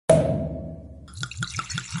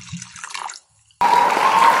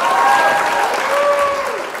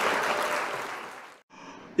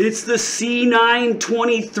It's the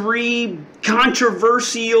C923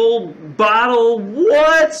 controversial bottle.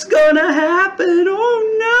 What's gonna happen?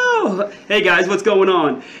 Oh no! Hey guys, what's going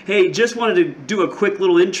on? Hey, just wanted to do a quick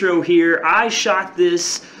little intro here. I shot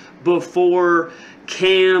this before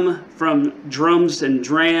Cam from Drums and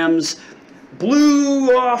Drams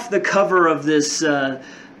blew off the cover of this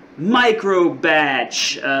micro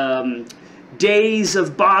batch, days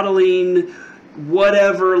of bottling,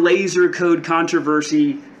 whatever, laser code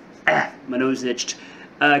controversy, my nose itched,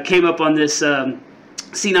 came up on this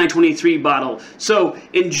C923 bottle. So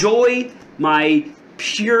enjoy my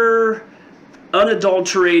pure,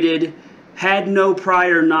 unadulterated, had no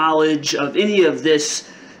prior knowledge of any of this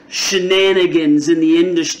shenanigans in the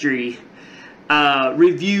industry,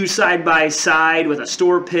 review side by side with a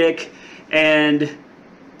store pick, and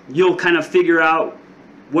you'll kind of figure out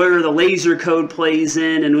where the laser code plays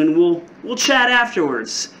in, and when we'll chat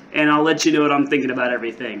afterwards, and I'll let you know what I'm thinking about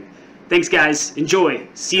everything. Thanks guys, enjoy.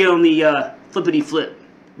 See you on the flippity flip.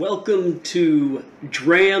 Welcome to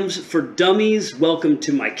Drams for Dummies. Welcome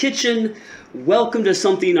to my kitchen. Welcome to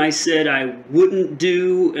something I said I wouldn't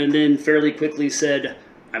do, and then fairly quickly said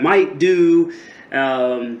I might do.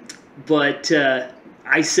 But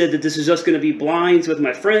I said that this is just going to be blinds with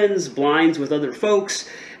my friends, blinds with other folks,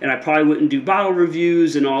 and I probably wouldn't do bottle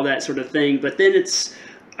reviews and all that sort of thing. But then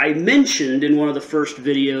I mentioned in one of the first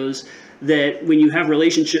videos that when you have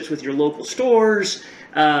relationships with your local stores,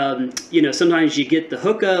 you know, sometimes you get the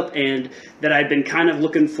hookup, and that I'd been kind of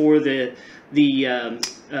looking for the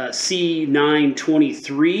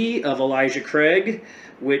C923 of Elijah Craig,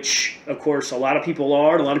 which of course a lot of people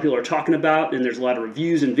are talking about, and there's a lot of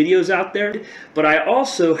reviews and videos out there. But I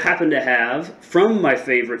also happen to have, from my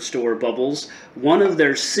favorite store, Bubbles, one of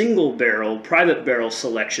their single barrel, private barrel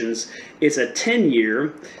selections. It's a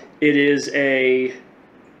 10-year. It is a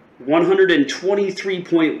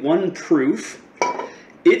 123.1 proof.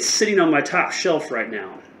 It's sitting on my top shelf right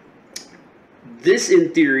now. This,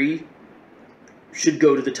 in theory, should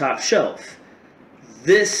go to the top shelf.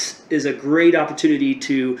 This is a great opportunity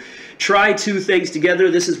to try two things together.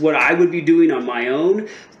 This is what I would be doing on my own.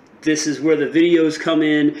 This is where the videos come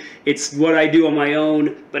in. It's what I do on my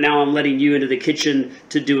own, but now I'm letting you into the kitchen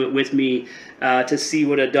to do it with me, to see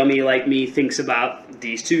what a dummy like me thinks about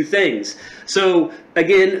these two things. So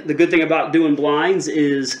again, the good thing about doing blinds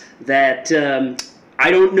is that I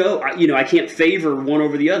don't know, you know, I can't favor one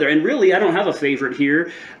over the other. And really, I don't have a favorite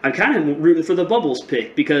here. I'm kind of rooting for the Bubbles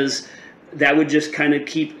pick, because that would just kind of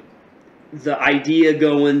keep the idea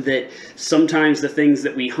going that sometimes the things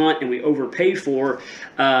that we hunt and we overpay for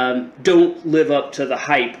don't live up to the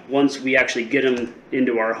hype once we actually get them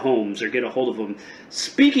into our homes or get a hold of them.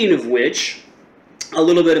 Speaking of which, a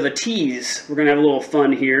little bit of a tease. We're going to have a little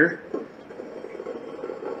fun here.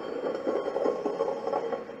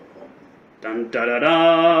 Dun da da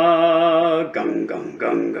da, gung gung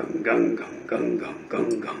gung gung gung gung gung gung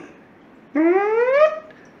gung gung.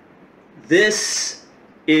 This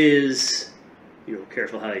is, be real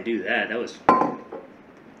careful how I do that. That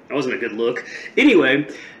wasn't a good look. Anyway,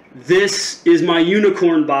 this is my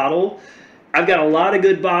unicorn bottle. I've got a lot of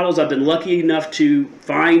good bottles. I've been lucky enough to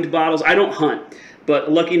find bottles. I don't hunt, but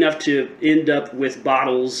lucky enough to end up with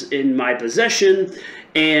bottles in my possession.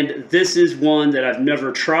 And this is one that I've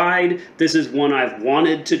never tried. This is one I've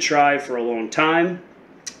wanted to try for a long time.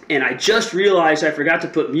 And I just realized I forgot to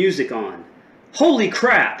put music on. Holy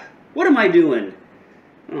crap! What am I doing?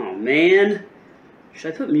 Oh man.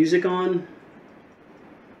 Should I put music on?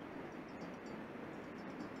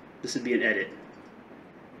 This would be an edit.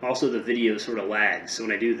 Also, the video sort of lags, so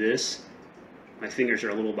when I do this, my fingers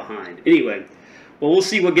are a little behind. Anyway, well, we'll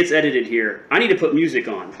see what gets edited here. I need to put music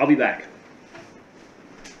on. I'll be back.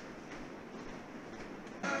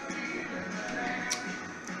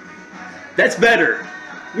 That's better.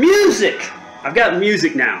 Music! I've got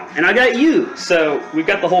music now, and I got you, so we've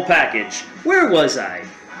got the whole package. Where was I?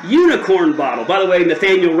 Unicorn bottle. By the way,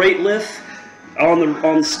 Nathaniel Rateliff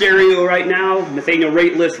on stereo right now. Nathaniel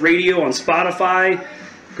Rateliff Radio on Spotify.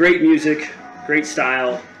 Great music, great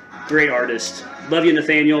style, great artist. Love you,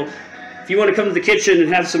 Nathaniel. If you want to come to the kitchen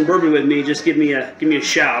and have some bourbon with me, just give me a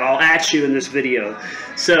shout. I'll at you in this video.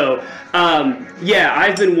 So, yeah,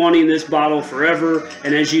 I've been wanting this bottle forever,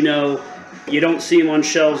 and as you know, you don't see them on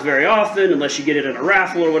shelves very often unless you get it in a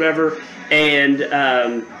raffle or whatever. And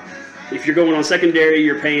if you're going on secondary,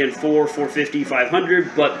 you're paying $450,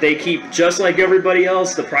 $500, but they keep, just like everybody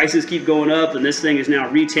else, the prices keep going up, and this thing is now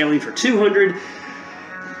retailing for $200,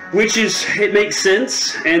 which is, it makes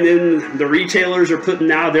sense. And then the retailers are putting,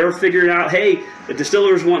 now they're figuring out, hey, the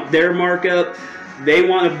distillers want their markup, they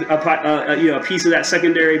want a piece of that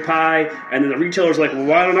secondary pie, and then the retailer's like, well,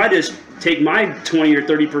 why don't I just take my 20 or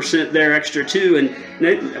 30% there extra too?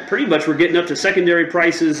 And pretty much we're getting up to secondary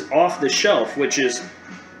prices off the shelf, which is,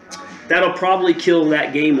 that'll probably kill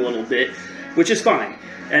that game a little bit, which is fine.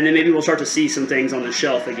 And then maybe we'll start to see some things on the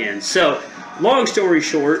shelf again. So long story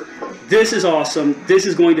short, this is awesome. This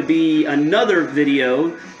is going to be another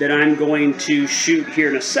video that I'm going to shoot here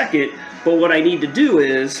in a second. But what I need to do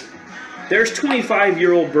is, there's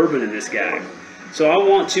 25-year-old bourbon in this guy. So I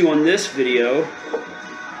want to, on this video,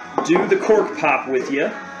 do the cork pop with you,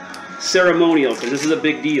 ceremonial, because this is a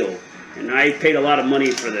big deal. And I paid a lot of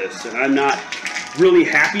money for this, and I'm not really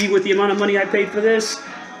happy with the amount of money I paid for this.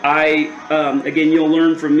 Again, you'll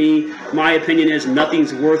learn from me, my opinion is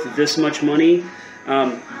nothing's worth this much money.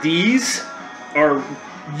 These are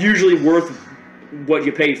usually worth what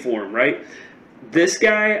you pay for them, right? This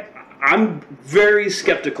guy, I'm very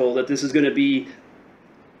skeptical that this is going to be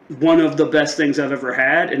one of the best things I've ever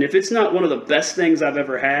had. And if it's not one of the best things I've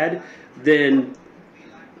ever had, then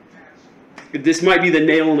this might be the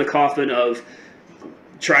nail in the coffin of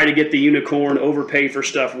try to get the unicorn, overpay for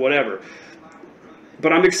stuff, whatever.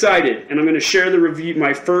 But I'm excited, and I'm going to share the review,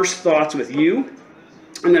 my first thoughts with you.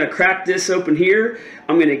 I'm going to crack this open here.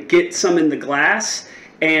 I'm going to get some in the glass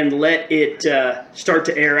and let it start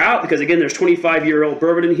to air out, because again, there's 25-year-old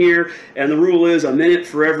bourbon in here, and the rule is a minute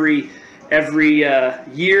for every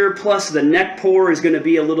year, plus the neck pour is going to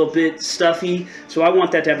be a little bit stuffy, so I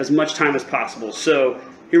want that to have as much time as possible. So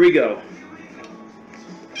here we go.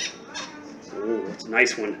 Oh, that's a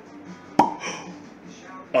nice one.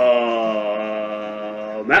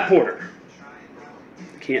 Matt Porter.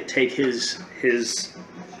 Can't take his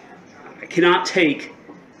I cannot take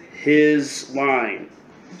his line.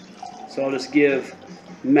 So I'll just give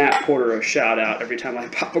Matt Porter a shout out every time I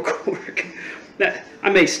pop a cork. I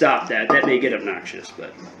may stop that. That may get obnoxious,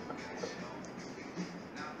 but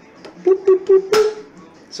boop, boop, boop, boop.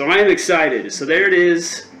 So I am excited. So there it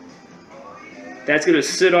is. That's going to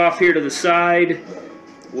sit off here to the side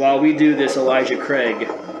while we do this Elijah Craig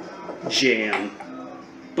jam.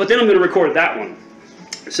 But then I'm going to record that one.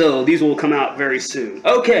 So these will come out very soon.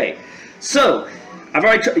 Okay, so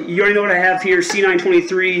you already know what I have here.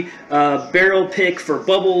 C923 barrel pick for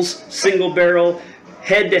bubbles, single barrel,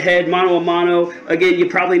 head-to-head, mano-a-mano. Again, you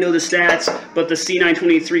probably know the stats, but the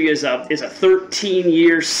C923 is a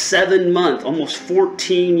 13-year, 7-month, almost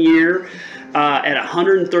 14-year at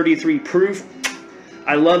 133 proof.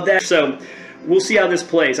 I love that. So we'll see how this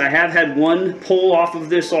plays. I have had one pull off of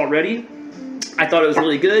this already. I thought it was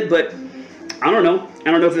really good, but I don't know.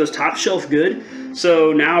 I don't know if it was top shelf good.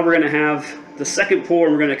 So now we're going to have the second pour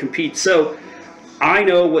and we're going to compete. So I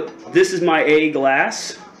know what, this is my A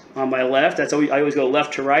glass on my left. That's always, I always go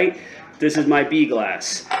left to right. This is my B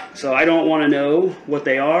glass. So I don't want to know what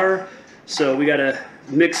they are. So we got to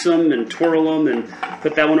mix them and twirl them and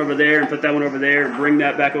put that one over there and put that one over there and bring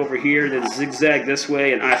that back over here, then zigzag this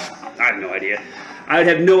way, and I have no idea. I would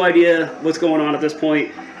have no idea what's going on at this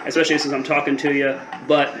point, especially since I'm talking to you,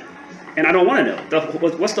 and I don't want to know.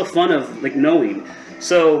 What's the fun of like knowing?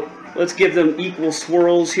 So let's give them equal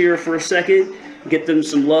swirls here for a second, get them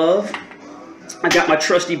some love. I got my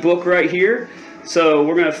trusty book right here, so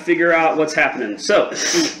we're going to figure out what's happening. So,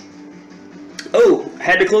 oh,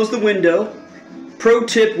 had to close the window. Pro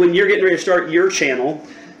tip when you're getting ready to start your channel,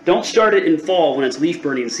 don't start it in fall when it's leaf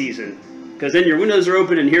burning season, because then your windows are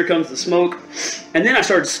open and here comes the smoke. And then I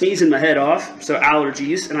started sneezing my head off, so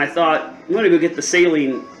allergies, and I thought, I'm going to go get the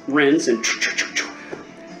saline rinse, and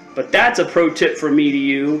but that's a pro tip from me to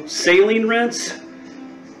you. Saline rinse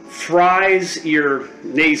fries your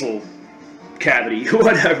nasal cavity,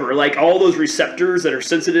 whatever, like all those receptors that are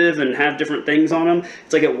sensitive and have different things on them.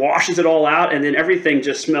 It's like it washes it all out, and then everything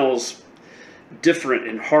just smells different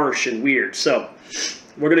and harsh and weird. So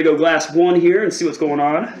we're gonna go glass one here and see what's going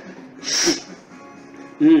on.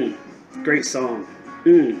 Great song.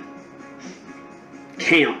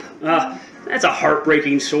 Camp. That's a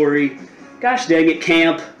heartbreaking story. Gosh dang it,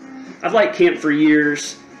 Camp. I've liked Camp for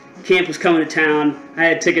years. Camp was coming to town. I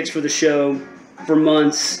had tickets for the show for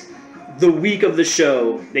months. The week of the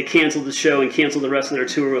show, they canceled the show and canceled the rest of their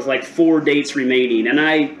tour with like 4 dates remaining. And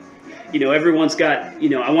everyone's got,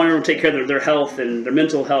 I want everyone to take care of their health and their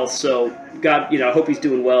mental health. So God, I hope he's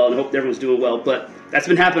doing well and I hope everyone's doing well. But that's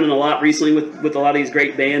been happening a lot recently with a lot of these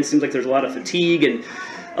great bands. Seems like there's a lot of fatigue and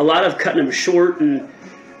a lot of cutting them short. And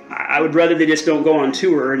I would rather they just don't go on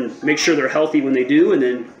tour and make sure they're healthy when they do and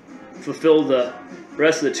then fulfill the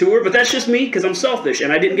rest of the tour. But that's just me because I'm selfish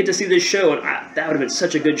and I didn't get to see this show. And that would have been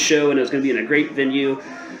such a good show and it was going to be in a great venue.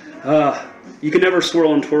 You can never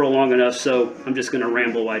swirl and twirl long enough, so I'm just going to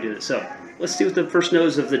ramble while I do this. So let's see what the first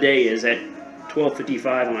nose of the day is at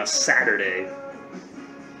 12:55 on a Saturday.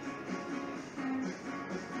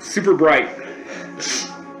 Super bright.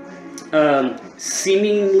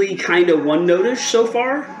 Seemingly kind of one-notish so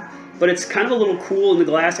far, but it's kind of a little cool in the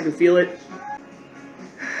glass. I can feel it.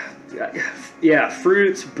 Yeah,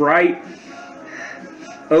 fruits, bright,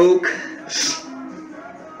 oak,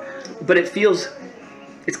 but it feels,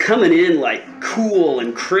 it's coming in like cool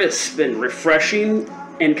and crisp and refreshing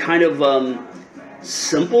and kind of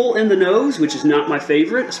simple in the nose, which is not my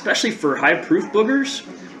favorite, especially for high proof boogers,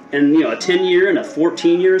 and a 10-year and a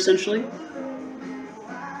 14-year essentially.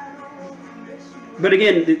 But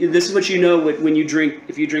again, this is what you know when you drink,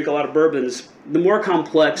 if you drink a lot of bourbons, the more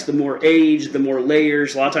complex, the more aged, the more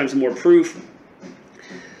layers, a lot of times the more proof,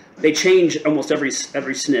 they change almost every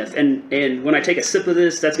sniff. And when I take a sip of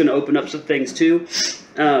this, that's going to open up some things too.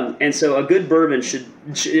 And so a good bourbon should,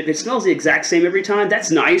 if it smells the exact same every time,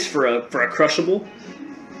 that's nice for a crushable.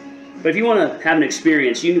 But if you want to have an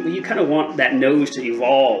experience, you kind of want that nose to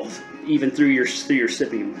evolve even through your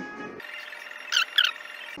sipping.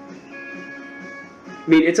 I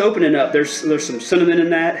mean, it's opening up. There's some cinnamon in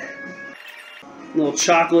that. A little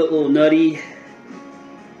chocolate, a little nutty.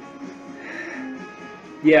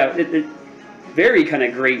 Yeah, it very kind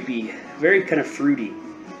of grapey, very kind of fruity.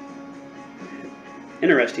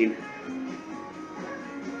 Interesting.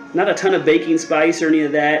 Not a ton of baking spice or any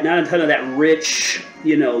of that. Not a ton of that rich,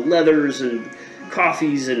 leathers and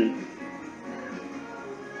coffees and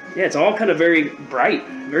yeah, it's all kind of very bright,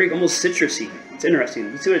 very almost citrusy. It's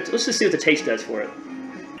interesting. Let's just see what the taste does for it.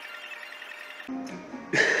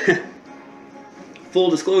 Full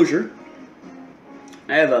disclosure,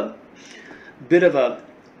 I have a bit of a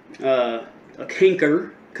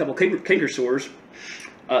couple canker sores.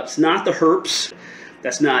 It's not the herpes.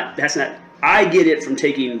 That's not. I get it from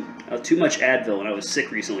taking too much Advil, and I was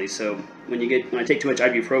sick recently. So when I take too much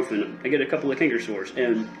ibuprofen, I get a couple of canker sores,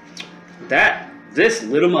 and this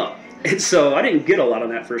lit them up. And so I didn't get a lot on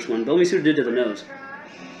that first one, but let me see what it did to the nose.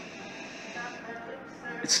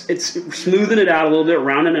 It's smoothing it out a little bit,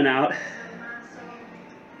 rounding it out.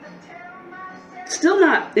 Still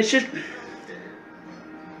not, it's just,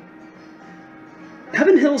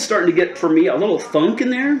 Heaven Hill's starting to get, for me, a little funk in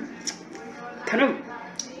there. Kind of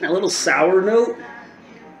a little sour note.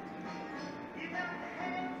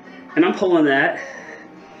 And I'm pulling that.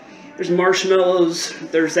 There's marshmallows,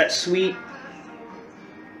 there's that sweet.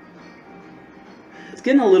 It's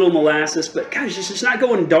getting a little molasses, but gosh, it's just not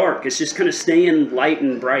going dark. It's just kind of staying light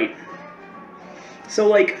and bright. So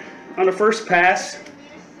like, on a first pass,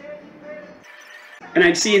 and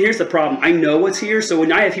I'm seeing, here's the problem. I know what's here, so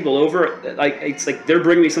when I have people over, it's like they're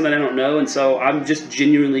bringing me something I don't know, and so I'm just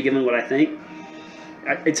genuinely giving what I think.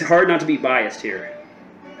 It's hard not to be biased here.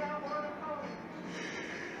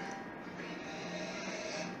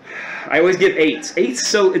 I always give 8s. 8s,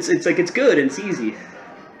 so it's like it's good and it's easy.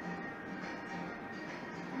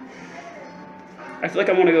 I feel like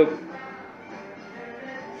I want to go.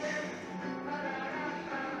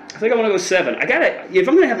 I think I want to go 7. If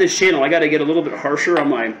I'm gonna have this channel, I gotta get a little bit harsher on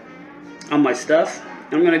my stuff.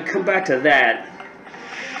 I'm gonna come back to that.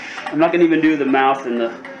 I'm not gonna even do the mouth and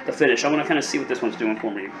the finish. I want to kind of see what this one's doing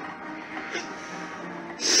for me.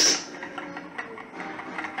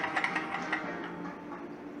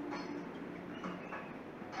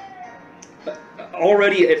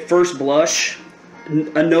 Already at first blush,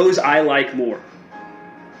 a nose I like more.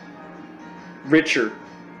 Richer,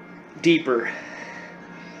 deeper,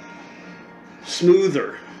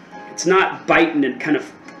 smoother. It's not biting and kind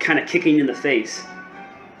of kicking in the face.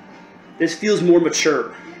 This feels more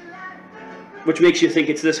mature, which makes you think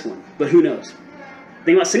it's this one, but who knows? The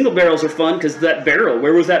thing about single barrels are fun because that barrel,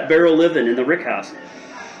 where was that barrel living in the rick house?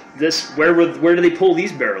 Where do they pull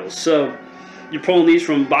these barrels? So you're pulling these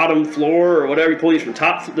from bottom floor or whatever. You're pulling these from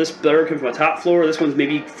top. This barrel comes from a top floor. This one's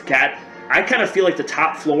maybe cat. I kind of feel like the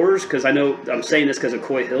top floors, because I know I'm saying this because of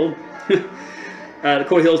Coy Hill. The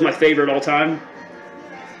Coy Hill is my favorite all time.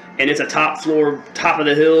 And it's a top floor, top of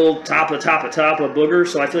the hill, top of booger.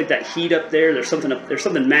 So I feel like that heat up there, there's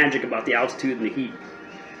something magic about the altitude and the heat.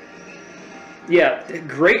 Yeah,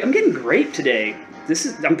 great. I'm getting grape today.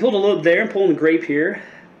 I'm pulling a little there, I'm pulling the grape here.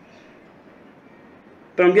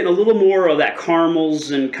 But I'm getting a little more of that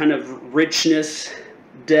caramels and kind of richness,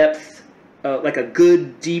 depth, like a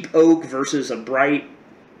good deep oak versus a bright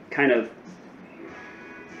kind of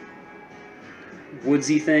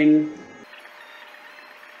woodsy thing.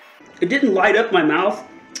 It didn't light up my mouth.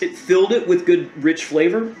 It filled it with good rich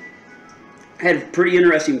flavor. I had a pretty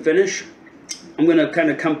interesting finish. I'm going to kind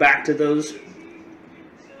of come back to those.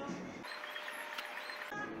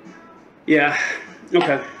 Yeah,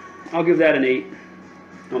 okay. I'll give that an 8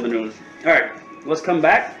 on the nose. All right, let's come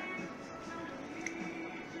back.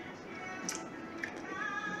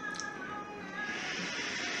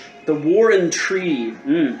 The War and Treaty.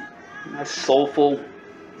 Nice soulful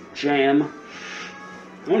jam.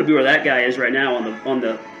 I want to be where that guy is right now on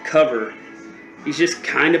the cover. He's just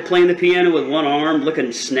kind of playing the piano with one arm, looking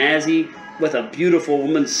snazzy, with a beautiful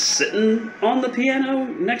woman sitting on the piano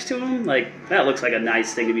next to him. Like, that looks like a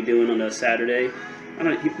nice thing to be doing on a Saturday. I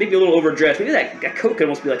don't know, maybe a little overdressed. Maybe that coat could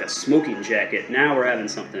almost be like a smoking jacket. Now we're having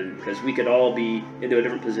something, because we could all be into a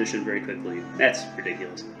different position very quickly. That's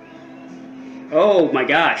ridiculous. Oh my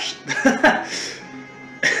gosh.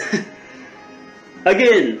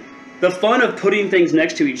 Again, the fun of putting things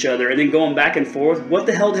next to each other and then going back and forth. What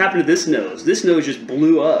the hell happened to this nose? This nose just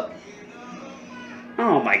blew up.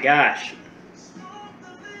 Oh my gosh.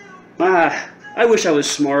 I wish I was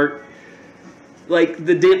smart. Like,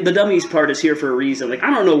 the dummies part is here for a reason. Like, I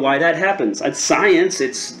don't know why that happens. It's science.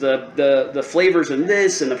 It's the flavors in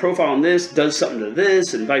this and the profile in this does something to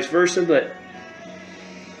this and vice versa, but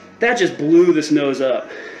that just blew this nose up.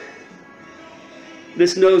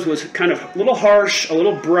 This nose was kind of a little harsh, a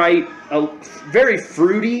little bright, very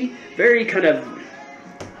fruity, very kind of,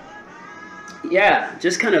 yeah,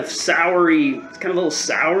 just kind of soury. It's kind of a little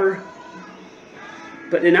sour.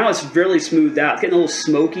 But now it's really smoothed out. It's getting a little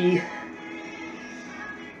smoky,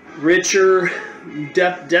 richer,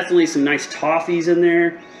 definitely some nice toffees in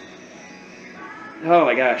there. Oh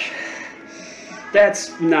my gosh.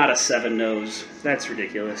 That's not a 7 nose. That's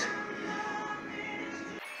ridiculous.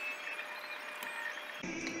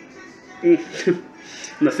 And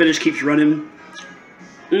the finish keeps running.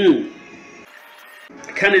 I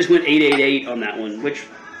kind of just went 888 on that one, which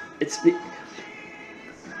it's...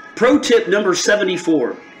 Pro tip number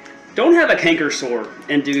 74. Don't have a canker sore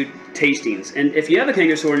and do tastings. And if you have a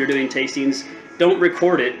canker sore and you're doing tastings, don't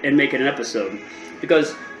record it and make it an episode.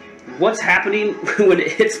 Because what's happening when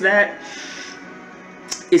it hits that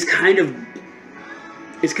is kind of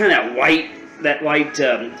that white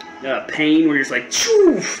pain where you're just like,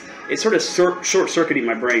 choof! It's sort of short-circuiting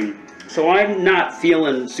my brain. So I'm not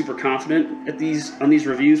feeling super confident on these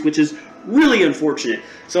reviews, which is really unfortunate.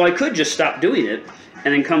 So I could just stop doing it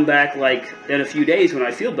and then come back like in a few days when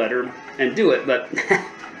I feel better and do it, but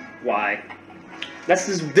why? This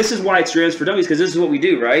is why it's Dreams for Dummies, because this is what we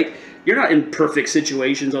do, right? You're not in perfect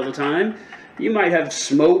situations all the time. You might have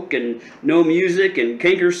smoke and no music and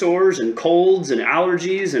canker sores and colds and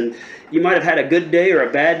allergies, and you might have had a good day or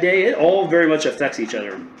a bad day. It all very much affects each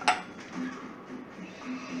other.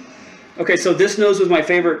 Okay, so this nose was my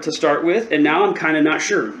favorite to start with, and now I'm kind of not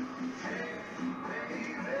sure.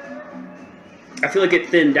 I feel like it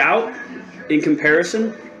thinned out in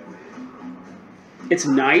comparison. It's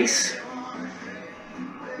nice.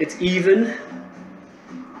 It's even.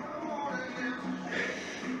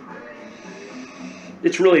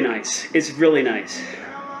 It's really nice. It's really nice.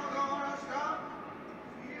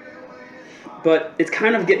 But it's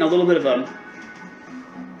kind of getting a little bit of a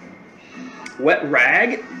wet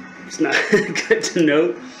rag. It's not good to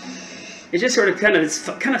note. It's just sort of it's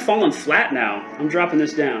kind of falling flat now. I'm dropping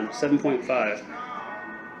this down, 7.5.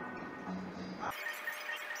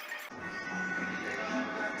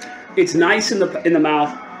 It's nice in the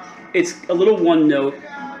mouth. It's a little one note.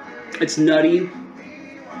 It's nutty.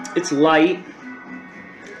 It's light.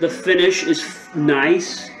 The finish is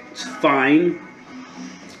nice. It's fine.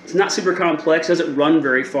 It's not super complex. Doesn't run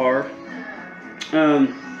very far. I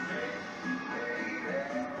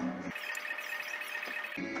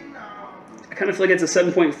kind of feel like it's a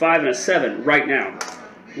 7.5 and a 7 right now.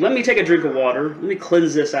 Let me take a drink of water. Let me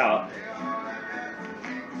cleanse this out.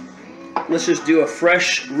 Let's just do a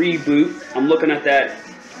fresh reboot. I'm looking at that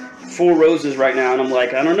Four Roses right now, and I'm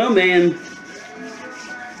like, I don't know, man.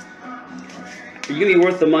 Are you going to be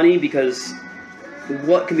worth the money? Because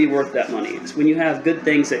what can be worth that money? It's when you have good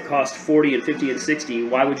things that cost 40 and 50 and 60,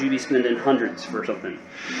 why would you be spending hundreds for something?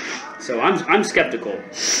 So I'm skeptical.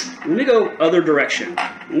 Let me go other direction.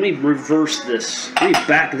 Let me reverse this. Let me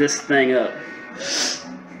back this thing up.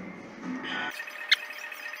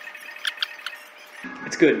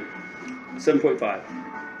 It's good. 7.5.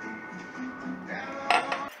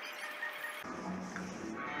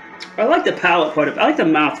 I like the palate quite a bit. I like the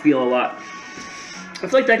mouthfeel a lot. I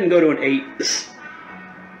feel like that can go to an 8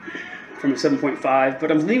 from a 7.5, but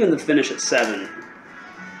I'm leaving the finish at 7.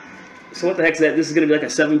 So what the heck is that? This is going to be like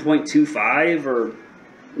a 7.25 or...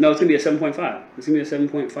 No, it's going to be a 7.5. It's going to be a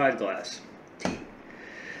 7.5 glass.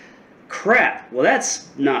 Crap. Well, that's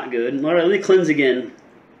not good. All right, let me cleanse again.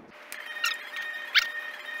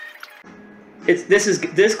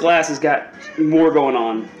 this glass has got more going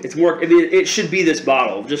on. It's more. I mean, it should be this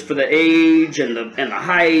bottle just for the age and the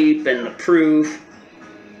hype and the proof.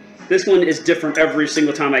 This one is different every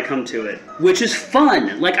single time I come to it, which is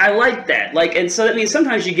fun. Like, I like that. Like, and so that means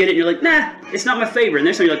sometimes you get it and you're like, nah, it's not my favorite. And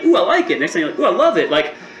next time you're like, ooh, I like it. Next time you're like, ooh, I love it.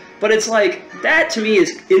 Like, but it's like, that to me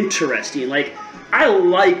is interesting. Like, I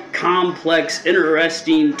like complex,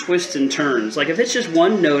 interesting twists and turns. Like, if it's just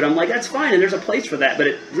one note, I'm like, that's fine, and there's a place for that, but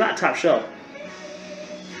it's not top shelf.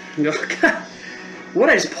 You go, God, what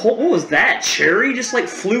was that? Cherry just like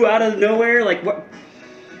flew out of nowhere? Like, what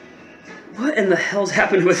in the hell's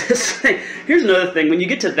happened with this thing? Here's another thing. When you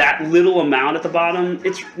get to that little amount at the bottom,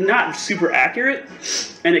 it's not super accurate,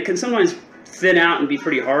 and it can sometimes thin out and be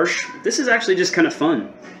pretty harsh. This is actually just kind of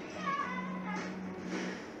fun.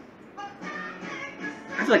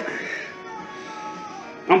 I feel like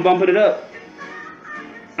I'm bumping it up.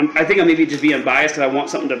 I think I may be just being biased because I want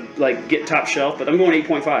something to like get top shelf, but I'm going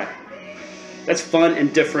 8.5. That's fun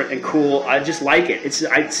and different and cool. I just like it.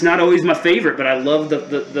 It's not always my favorite, but I love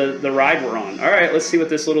the ride we're on. All right, let's see what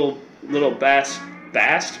this little bast,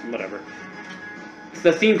 whatever.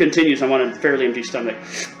 The theme continues. I'm on a fairly empty stomach,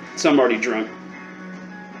 so I'm already drunk.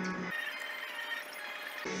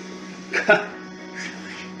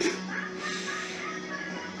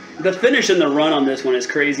 The finish and the run on this one is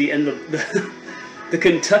crazy, and the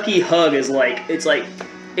Kentucky hug is like it's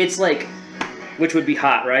like which would be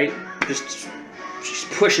hot, right? Just she's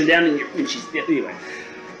pushing down and she's anyway.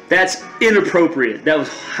 That's inappropriate. That was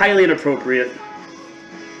highly inappropriate,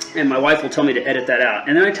 and my wife will tell me to edit that out.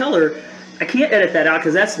 And then I tell her I can't edit that out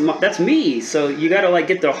because that's me. So you got to like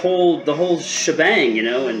get the whole shebang, you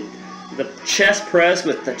know, and the chest press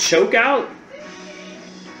with the choke out.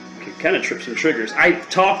 Kind of tripped some triggers. I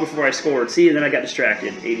talked before I scored. See, and then I got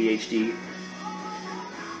distracted. ADHD.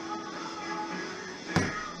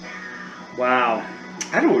 Wow.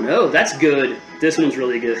 I don't know. That's good. This one's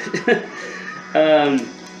really good. I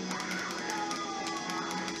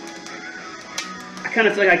kind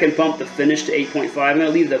of feel like I can bump the finish to 8.5. I'm gonna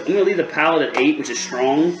leave the palate at 8, which is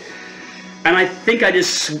strong. And I think I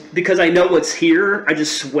just, because I know what's here, I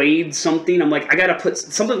just swayed something. I'm like, I gotta put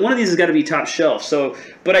something, one of these has gotta be top shelf. So,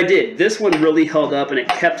 but I did. This one really held up, and it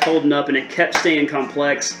kept holding up, and it kept staying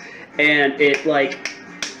complex. And it like,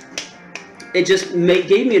 it just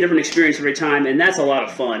gave me a different experience every time, and that's a lot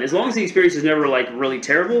of fun. As long as the experience is never like really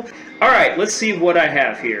terrible. All right, let's see what I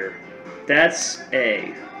have here. That's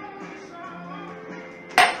A.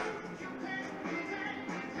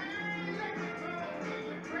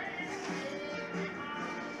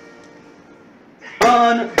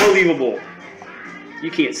 Unbelievable.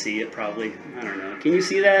 You can't see it probably. I don't know. Can you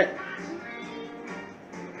see that?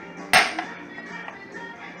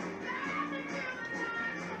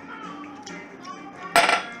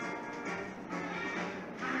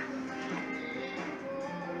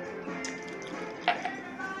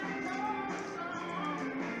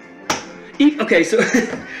 Okay, so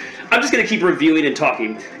I'm just going to keep reviewing and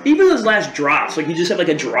talking. Even those last drops, like you just have like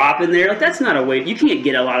a drop in there, like that's not a way, you can't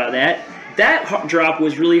get a lot of that. That drop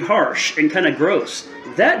was really harsh and kind of gross.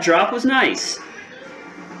 That drop was nice.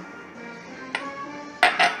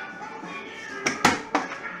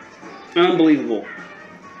 Unbelievable.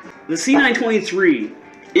 The C923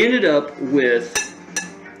 ended up with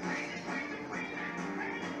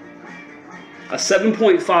a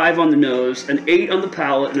 7.5 on the nose, an 8 on the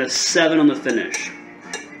palate, and a 7 on the finish.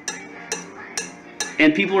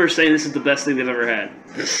 And people are saying this is the best thing they've ever had.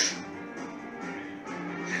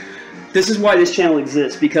 This is why this channel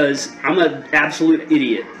exists, because I'm an absolute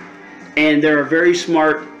idiot. And there are very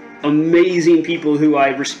smart, amazing people who I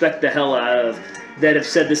respect the hell out of that have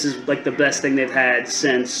said this is like the best thing they've had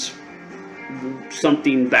since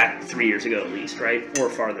something back 3 years ago at least, right? Or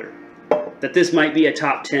farther. That this might be a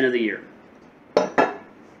top 10 of the year.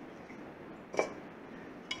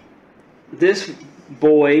 This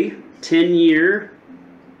boy, 10-year,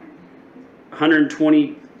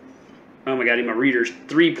 120, oh my god, I need my readers,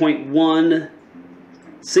 3.1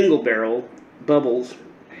 single barrel bubbles,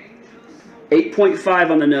 8.5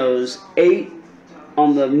 on the nose, 8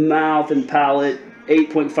 on the mouth and palate,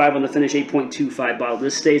 8.5 on the finish, 8.25 bottle.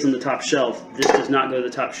 This stays on the top shelf. This does not go to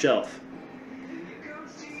the top shelf.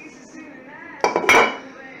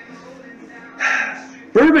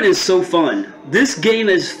 Bourbon is so fun. This game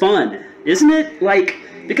is fun, isn't it? Like,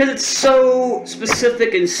 because it's so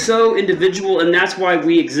specific and so individual, and that's why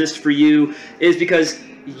we exist for you, is because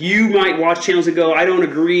you might watch channels and go, I don't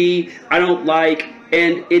agree, I don't like,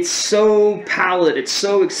 and it's so palate, it's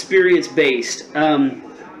so experience-based.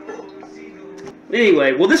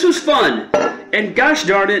 Anyway, well, this was fun, and gosh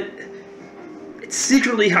darn it,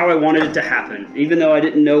 secretly how I wanted it to happen, even though I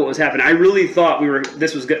didn't know what was happening. I really thought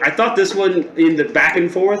this was good. I thought this one in the back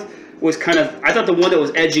and forth was kind of, I thought the one that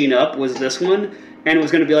was edging up was this one, and it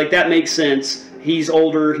was going to be like, that makes sense. He's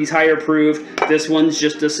older, he's higher proof. This one's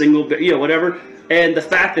just a single, whatever. And the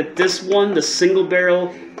fact that this one, the single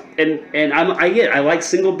barrel, and I like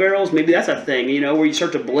single barrels. Maybe that's a thing, where you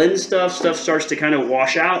start to blend stuff starts to kind of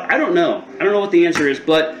wash out. I don't know what the answer is,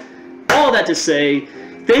 but all that to say,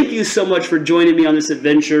 thank you so much for joining me on this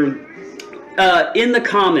adventure. In the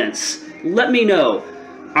comments, let me know.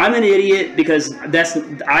 I'm an idiot because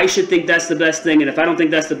I should think that's the best thing, and if I don't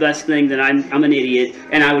think that's the best thing, then I'm an idiot.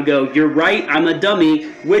 And I would go, you're right, I'm a dummy,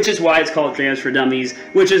 which is why it's called Drams for Dummies,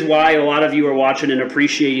 which is why a lot of you are watching and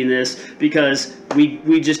appreciating this, because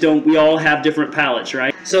we all have different palates,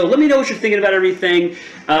 right? So let me know what you're thinking about everything.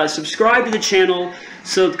 Subscribe to the channel,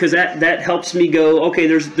 because that helps me go, okay,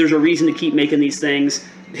 there's a reason to keep making these things.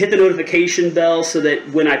 Hit the notification bell so that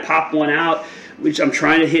when I pop one out, which I'm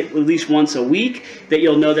trying to hit at least once a week, that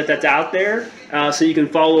you'll know that that's out there, so you can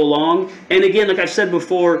follow along. And again, like I've said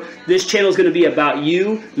before, this channel is going to be about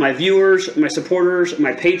you, my viewers, my supporters,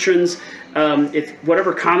 my patrons. If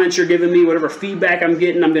whatever comments you're giving me, whatever feedback I'm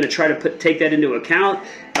getting, I'm going to try to take that into account.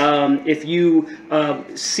 If you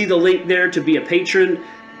see the link there to be a patron,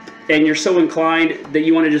 and you're so inclined that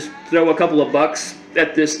you want to just throw a couple of bucks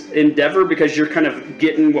at this endeavor because you're kind of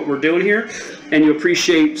getting what we're doing here, and you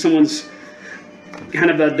appreciate someone's kind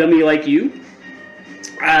of a dummy like you,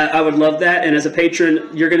 I would love that. And as a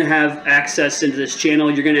patron, you're going to have access into this channel.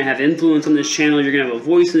 You're going to have influence on this channel. You're going to have a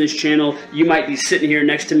voice in this channel. You might be sitting here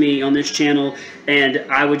next to me on this channel, and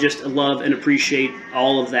I would just love and appreciate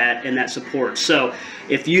all of that and that support. So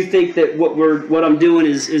if you think that what I'm doing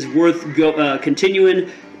is worth continuing,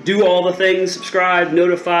 do all the things. Subscribe,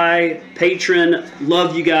 notify, patron.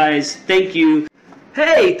 Love you guys. Thank you.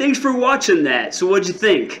 Hey, thanks for watching that. So what'd you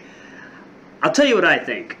think? I'll tell you what I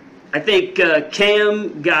think. I think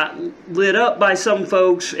Cam got lit up by some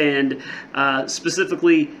folks, and not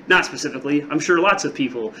specifically, I'm sure lots of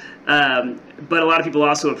people, but a lot of people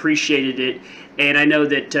also appreciated it. And I know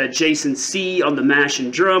that Jason C on the mash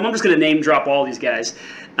and drum, I'm just going to name drop all these guys.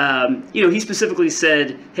 He specifically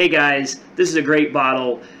said, hey guys, this is a great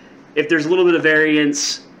bottle. If there's a little bit of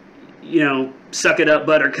variance, suck it up,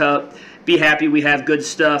 buttercup. Be happy we have good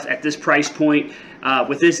stuff at this price point.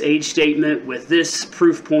 With this age statement, with this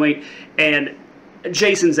proof point, and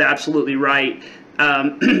Jason's absolutely right,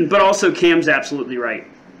 but also Cam's absolutely right.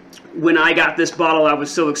 When I got this bottle, I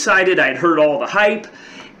was so excited. I had heard all the hype,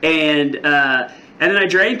 and then I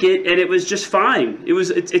drank it, and it was just fine.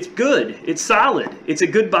 It's good. It's solid. It's a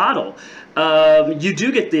good bottle. You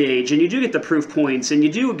do get the age, and you do get the proof points, and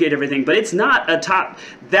you do get everything, but it's not a top.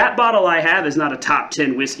 That bottle I have is not a top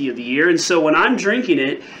 10 whiskey of the year, and so when I'm drinking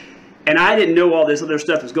it, and I didn't know all this other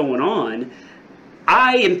stuff was going on,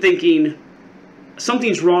 I am thinking,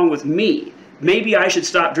 something's wrong with me. Maybe I should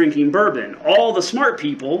stop drinking bourbon. All the smart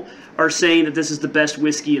people are saying that this is the best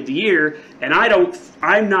whiskey of the year, and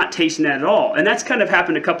I'm not tasting that at all. And that's kind of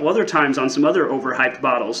happened a couple other times on some other overhyped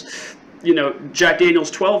bottles. Jack Daniel's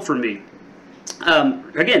 12 for me.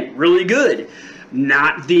 Again, really good.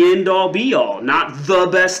 Not the end-all be-all, not the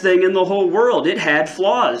best thing in the whole world. It had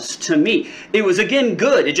flaws to me. It was, again,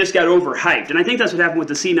 good. It just got overhyped. And I think that's what happened with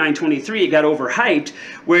the C923. It got overhyped,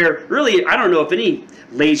 where really, I don't know if any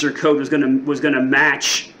laser coat was gonna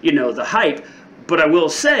match, the hype. But I will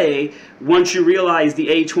say, once you realize the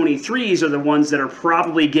A23s are the ones that are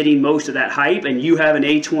probably getting most of that hype, and you have an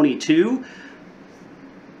A22,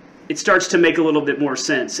 it starts to make a little bit more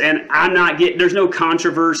sense. And there's no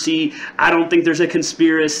controversy. I don't think there's a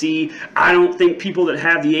conspiracy. I don't think people that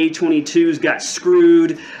have the A22s got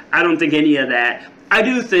screwed. I don't think any of that. I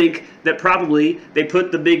do think that probably they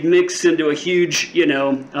put the big mix into a huge,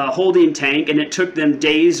 holding tank, and it took them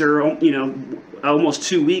days or, almost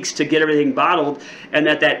 2 weeks to get everything bottled, and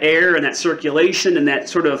that air and that circulation and that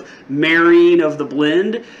sort of marrying of the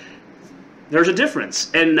blend, there's a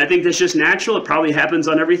difference. And I think that's just natural. It probably happens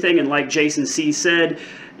on everything. And like Jason C said,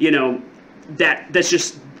 that's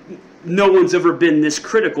just, no one's ever been this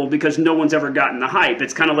critical because no one's ever gotten the hype.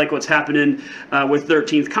 It's kind of like what's happening with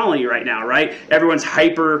 13th Colony right now, right? Everyone's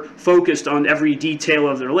hyper focused on every detail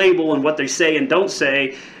of their label and what they say and don't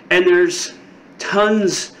say. And there's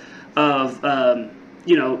tons of,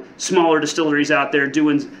 smaller distilleries out there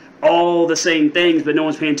doing all the same things, but no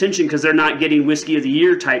one's paying attention because they're not getting whiskey of the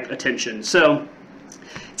year type attention. So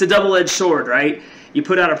it's a double-edged sword, right? You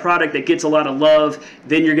put out a product that gets a lot of love,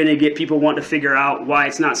 then you're going to get people wanting to figure out why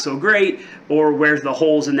it's not so great or where the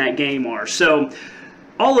holes in that game are. So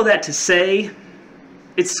all of that to say,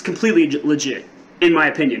 it's completely legit, in my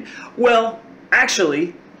opinion. Well,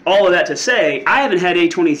 actually, all of that to say, I haven't had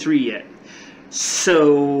A23 yet.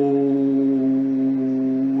 So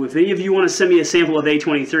if any of you want to send me a sample of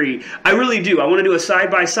A23, I really do. I want to do a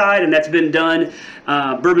side-by-side, and that's been done.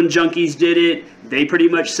 Bourbon Junkies did it. They pretty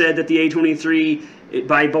much said that the A23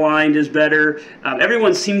 by blind is better.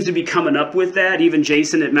 Everyone seems to be coming up with that. Even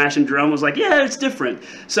Jason at Mash and Drum was like, yeah, it's different.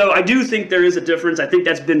 So I do think there is a difference. I think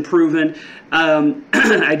that's been proven.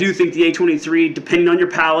 I do think the A23, depending on your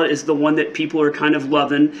palate, is the one that people are kind of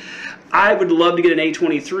loving. I would love to get an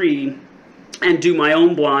A23 and do my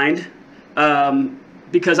own blind,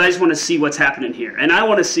 because I just want to see what's happening here. And I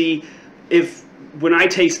want to see if, when I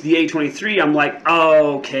taste the A23, I'm like,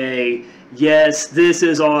 oh, okay, yes, this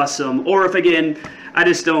is awesome. Or if, again, I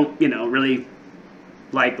just don't, you know, really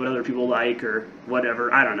like what other people like or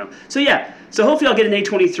whatever. I don't know. So, yeah. So hopefully I'll get an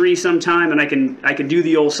A23 sometime, and I can do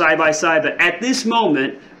the old side-by-side. But at this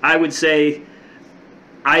moment, I would say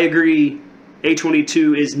I agree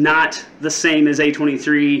A22 is not the same as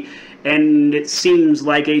A23. And it seems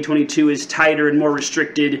like A22 is tighter and more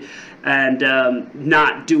restricted, and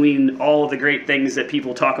not doing all of the great things that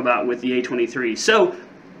people talk about with the A23. So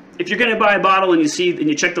if you're going to buy a bottle and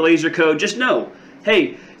you check the laser code, just know,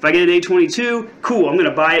 hey, if I get an A22, cool, I'm going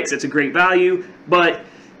to buy it because it's a great value, but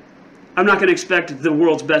I'm not going to expect the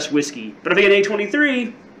world's best whiskey. But if I get an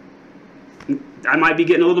A23, I might be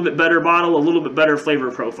getting a little bit better bottle, a little bit better flavor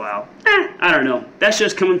profile. I don't know. That's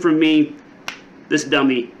just coming from me, this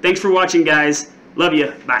dummy. Thanks for watching, guys. Love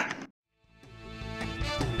you. Bye.